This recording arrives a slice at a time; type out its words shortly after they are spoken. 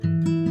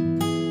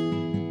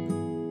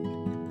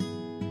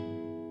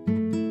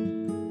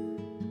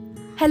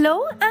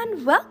Hello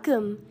and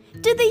welcome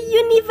to the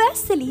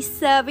universally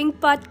serving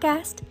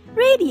podcast,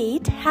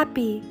 Radiate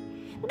Happy.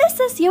 This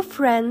is your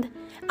friend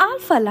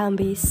Alpha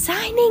Lambe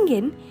signing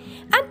in,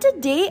 and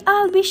today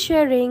I'll be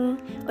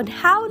sharing on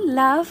how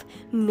love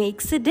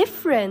makes a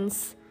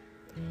difference.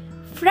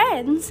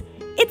 Friends,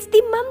 it's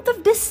the month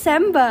of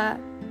December,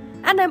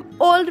 and I'm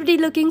already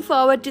looking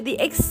forward to the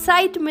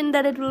excitement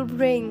that it will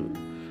bring.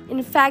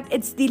 In fact,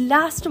 it's the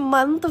last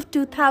month of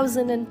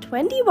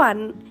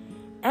 2021.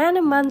 And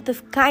a month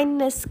of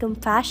kindness,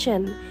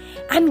 compassion,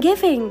 and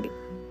giving.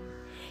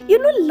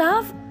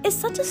 Love is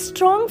such a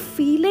strong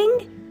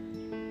feeling.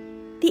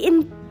 The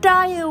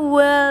entire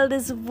world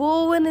is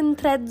woven in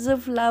threads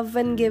of love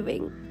and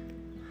giving.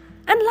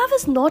 And love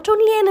is not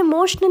only an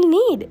emotional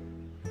need.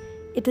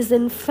 It is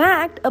in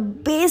fact a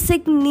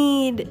basic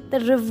need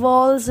that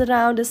revolves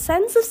around a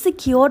sense of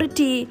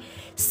security,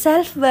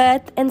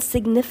 self-worth, and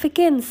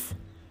significance.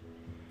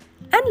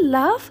 And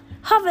love,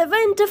 however,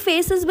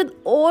 interfaces with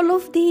all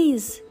of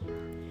these.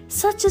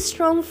 Such a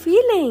strong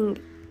feeling.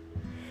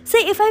 Say,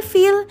 if I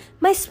feel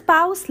my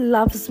spouse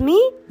loves me,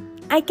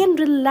 I can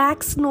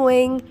relax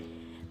knowing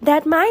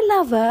that my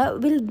lover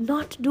will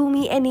not do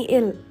me any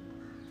ill.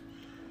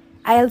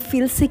 I'll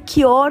feel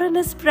secure in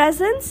his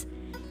presence.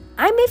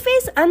 I may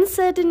face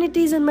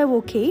uncertainties in my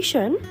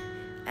vocation.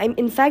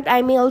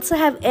 I may also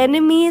have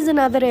enemies in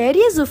other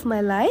areas of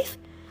my life.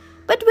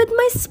 But with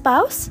my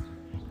spouse,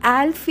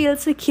 I'll feel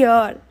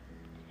secure.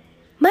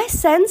 My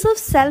sense of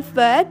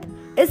self-worth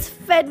is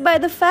fed by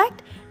the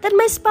fact that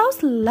my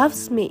spouse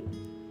loves me.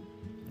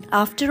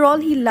 After all,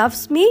 he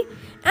loves me,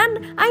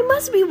 and I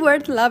must be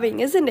worth loving,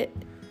 isn't it?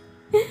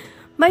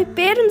 My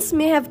parents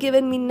may have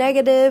given me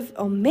negative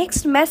or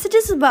mixed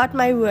messages about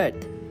my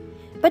worth,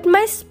 but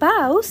my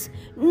spouse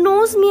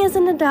knows me as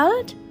an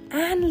adult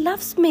and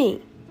loves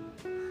me.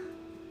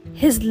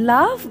 His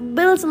love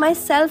builds my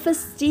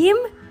self-esteem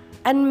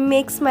and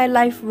makes my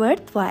life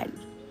worthwhile.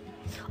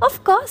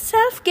 Of course,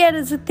 self-care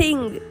is a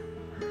thing.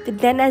 But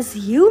then as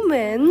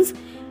humans,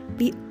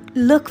 we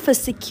look for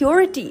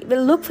security, we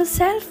look for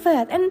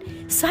self-worth.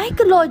 And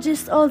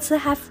psychologists also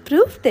have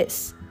proved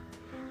this.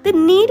 The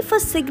need for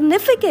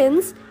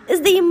significance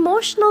is the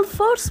emotional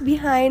force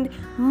behind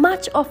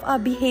much of our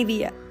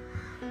behavior.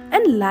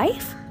 And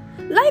life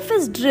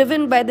is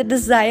driven by the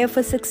desire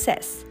for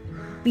success.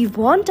 We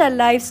want our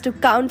lives to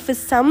count for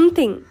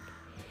something.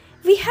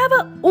 We have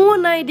our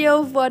own idea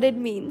of what it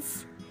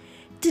means.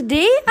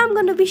 Today, I'm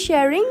going to be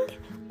sharing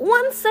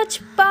one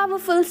such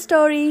powerful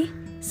story.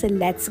 So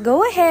let's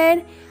go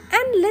ahead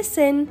and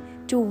listen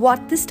to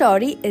what the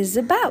story is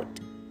about.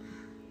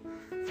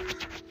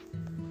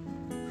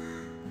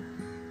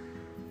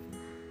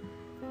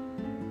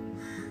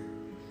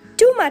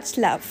 Too much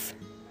love.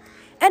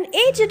 An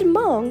aged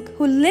monk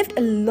who lived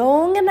a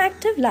long and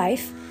active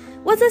life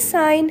was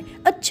assigned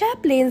a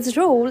chaplain's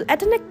role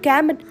at an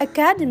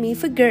academy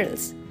for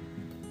girls.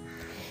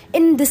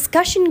 In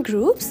discussion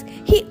groups,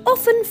 he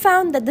often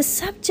found that the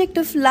subject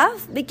of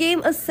love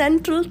became a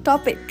central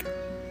topic.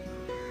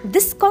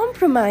 This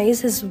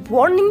compromised his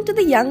warning to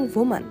the young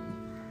woman.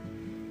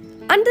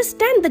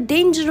 Understand the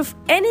danger of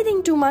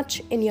anything too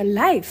much in your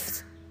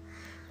life.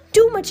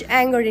 Too much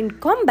anger in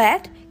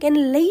combat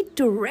can lead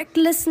to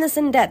recklessness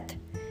and death.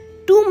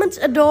 Too much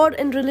ardor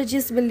in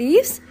religious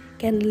beliefs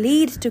can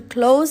lead to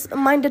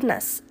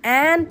close-mindedness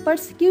and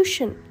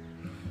persecution.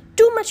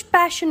 Too much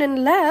passion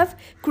and love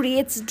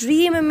creates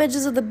dream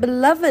images of the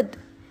beloved,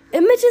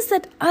 images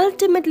that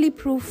ultimately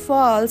prove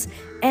false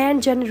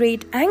and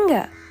generate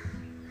anger.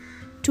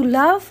 To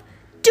love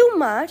too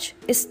much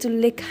is to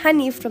lick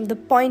honey from the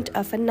point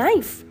of a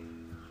knife.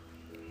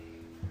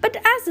 But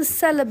as a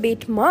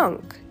celibate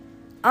monk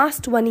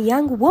asked one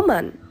young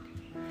woman,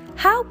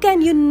 "How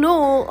can you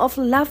know of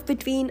love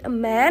between a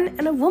man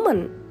and a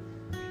woman?"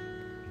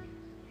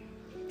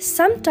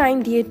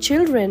 "Sometime, dear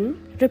children,"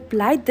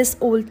 replied this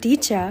old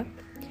teacher,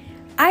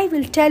 "I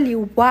will tell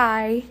you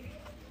why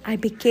I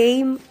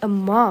became a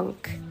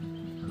monk."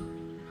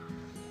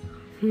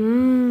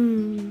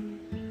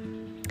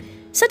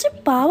 Such a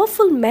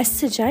powerful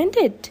message, isn't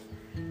it?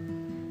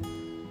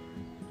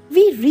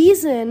 We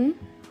reason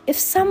if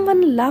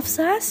someone loves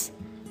us,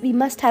 we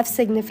must have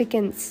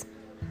significance.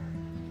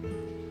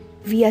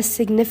 We are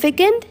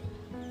significant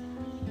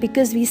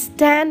because we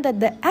stand at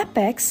the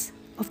apex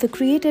of the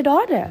created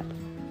order.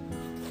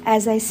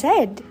 As I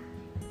said,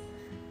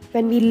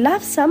 when we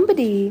love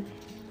somebody,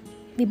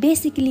 we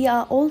basically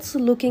are also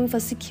looking for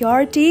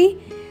security,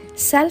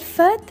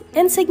 self-worth,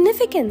 and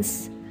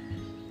significance.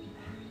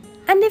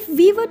 And if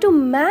we were to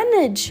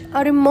manage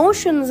our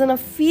emotions and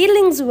our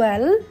feelings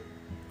well,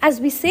 as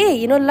we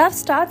say, love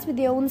starts with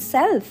your own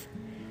self.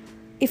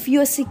 If you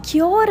are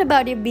secure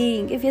about your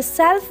being, if your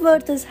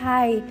self-worth is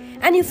high,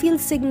 and you feel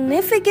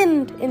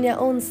significant in your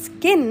own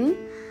skin,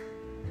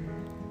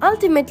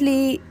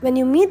 ultimately, when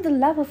you meet the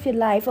love of your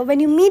life, or when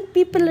you meet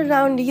people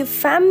around you, your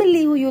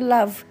family who you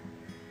love,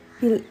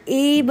 you'll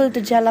able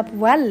to gel up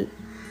well.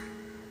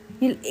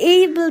 You'll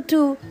able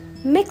to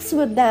mix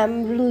with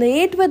them,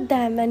 relate with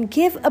them, and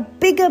give a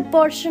bigger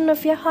portion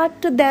of your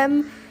heart to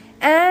them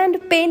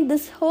and paint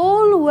this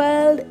whole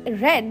world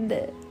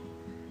red.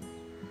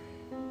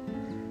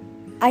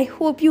 I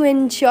hope you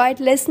enjoyed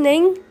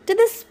listening to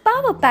this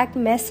power-packed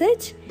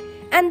message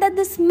and that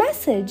this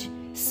message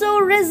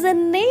so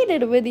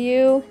resonated with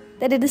you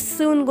that it is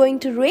soon going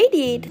to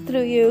radiate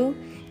through you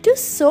to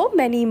so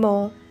many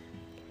more.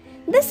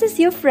 This is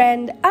your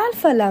friend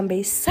Alpha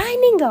Lambe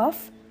signing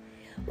off,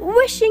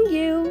 wishing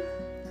you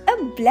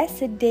a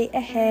blessed day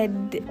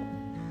ahead.